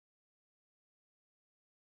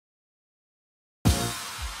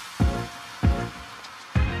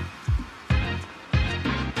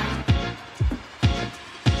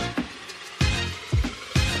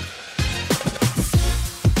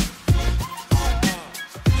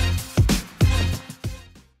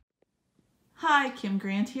Hi, Kim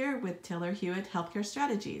Grant here with Tiller-Hewitt Healthcare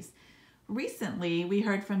Strategies. Recently, we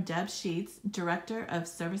heard from Deb Sheetz, Director of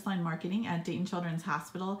Service Line Marketing at Dayton Children's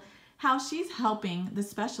Hospital, how she's helping the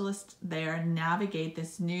specialists there navigate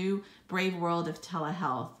this new brave world of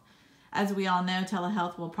telehealth. As we all know,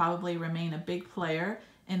 telehealth will probably remain a big player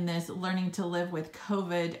in this learning to live with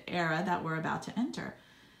COVID era that we're about to enter.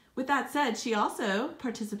 With that said, she also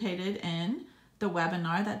participated in the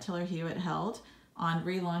webinar that Tiller-Hewitt held on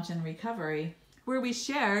relaunch and recovery, where we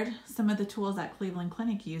shared some of the tools that Cleveland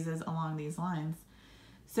Clinic uses along these lines.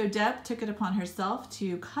 So Deb took it upon herself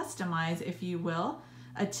to customize, if you will,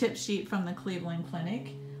 a tip sheet from the Cleveland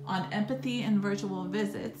Clinic on empathy and virtual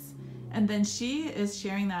visits. And then she is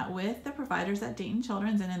sharing that with the providers at Dayton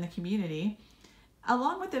Children's and in the community,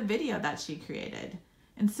 along with a video that she created.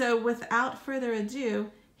 And so without further ado,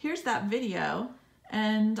 here's that video.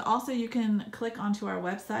 And also you can click onto our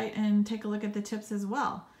website and take a look at the tips as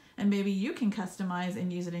well. And maybe you can customize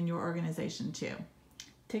and use it in your organization too.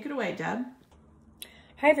 Take it away, Deb.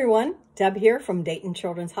 Hi everyone, Deb here from Dayton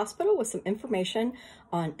Children's Hospital with some information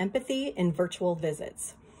on empathy and virtual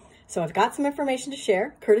visits. So I've got some information to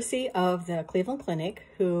share, courtesy of the Cleveland Clinic,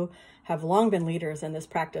 who have long been leaders in this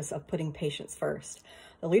practice of putting patients first.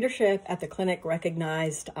 The leadership at the clinic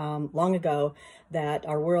recognized long ago that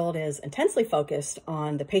our world is intensely focused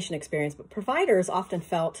on the patient experience, but providers often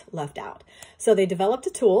felt left out. So they developed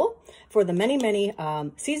a tool for the many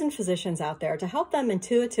seasoned physicians out there to help them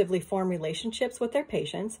intuitively form relationships with their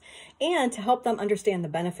patients and to help them understand the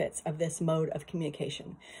benefits of this mode of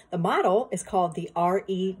communication. The model is called the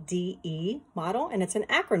REDE model, and it's an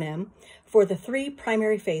acronym for the three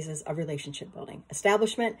primary phases of relationship building: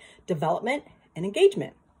 establishment, development, and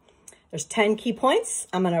engagement. There's 10 key points.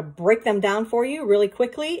 I'm going to break them down for you really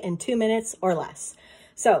quickly in 2 minutes or less.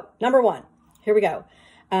 So number one, here we go.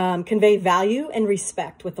 Convey value and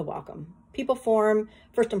respect with the welcome. People form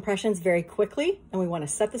first impressions very quickly, and we want to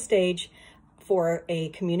set the stage for a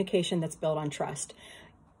communication that's built on trust.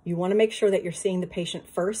 You want to make sure that you're seeing the patient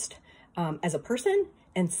first as a person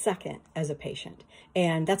and second as a patient.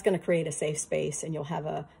 And that's going to create a safe space, and you'll have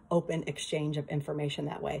an open exchange of information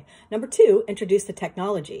that way. Number two, introduce the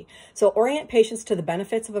technology. So orient patients to the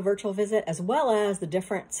benefits of a virtual visit as well as the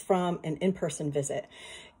difference from an in-person visit.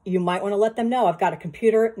 You might want to let them know, I've got a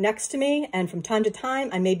computer next to me, and from time to time,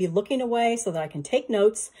 I may be looking away so that I can take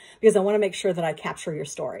notes because I want to make sure that I capture your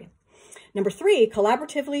story. Number three,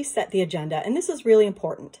 collaboratively set the agenda. And this is really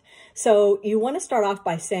important. So you want to start off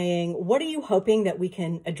by saying, what are you hoping that we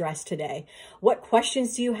can address today? What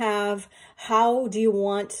questions do you have? How do you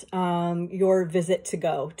want your visit to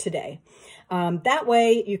go today? That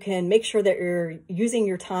way you can make sure that you're using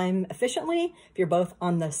your time efficiently if you're both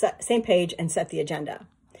on the same page and set the agenda.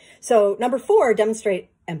 So number four,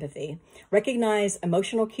 demonstrate empathy. Recognize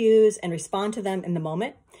emotional cues and respond to them in the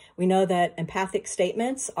moment. We know that empathic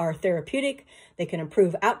statements are therapeutic. They can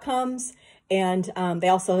improve outcomes, and they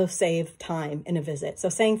also save time in a visit. So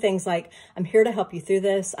saying things like, I'm here to help you through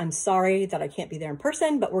this. I'm sorry that I can't be there in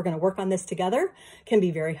person, but we're going to work on this together, can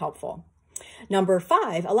be very helpful. Number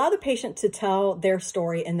five, allow the patient to tell their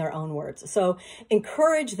story in their own words. So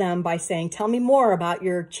encourage them by saying, tell me more about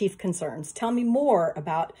your chief concerns. Tell me more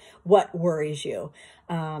about what worries you.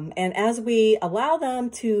 And as we allow them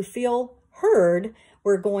to feel heard,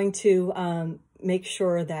 we're going to make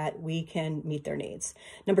sure that we can meet their needs.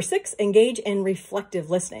 Number six, engage in reflective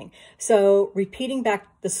listening. So repeating back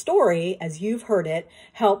the story as you've heard it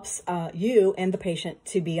helps you and the patient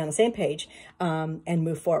to be on the same page and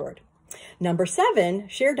move forward. Number seven,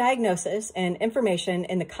 share diagnosis and information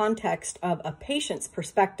in the context of a patient's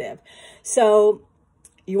perspective. So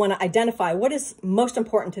you want to identify what is most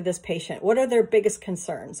important to this patient. What are their biggest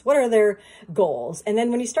concerns? What are their goals? And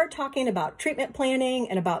then when you start talking about treatment planning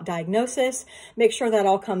and about diagnosis, make sure that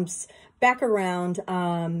all comes back around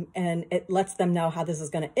and it lets them know how this is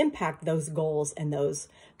going to impact those goals and those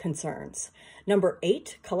concerns. Number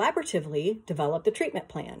eight, collaboratively develop the treatment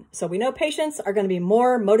plan. So we know patients are going to be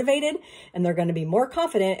more motivated and they're going to be more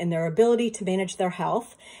confident in their ability to manage their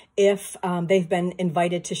health if they've been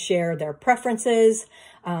invited to share their preferences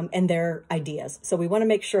and their ideas. So we want to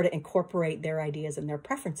make sure to incorporate their ideas and their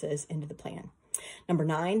preferences into the plan. Number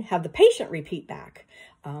nine, have the patient repeat back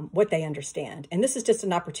what they understand. And this is just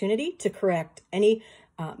an opportunity to correct any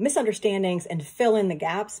misunderstandings and fill in the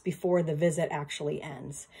gaps before the visit actually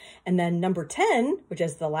ends. And then number 10, which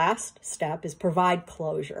is the last step, is provide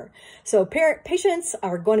closure. So patients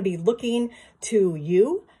are going to be looking to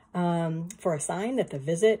you for a sign that the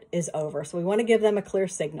visit is over. So we want to give them a clear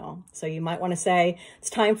signal. So you might want to say, it's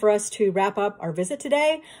time for us to wrap up our visit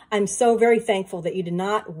today. I'm so very thankful that you did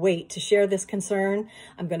not wait to share this concern.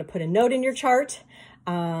 I'm going to put a note in your chart.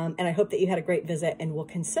 And I hope that you had a great visit, and we'll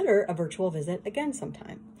consider a virtual visit again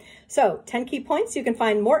sometime. So 10 key points. You can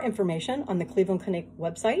find more information on the Cleveland Clinic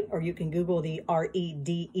website, or you can Google the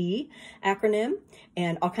REDE acronym,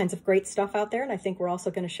 and all kinds of great stuff out there. And I think we're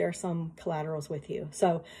also going to share some collaterals with you.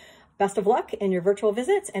 So best of luck in your virtual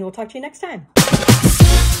visits, and we'll talk to you next time.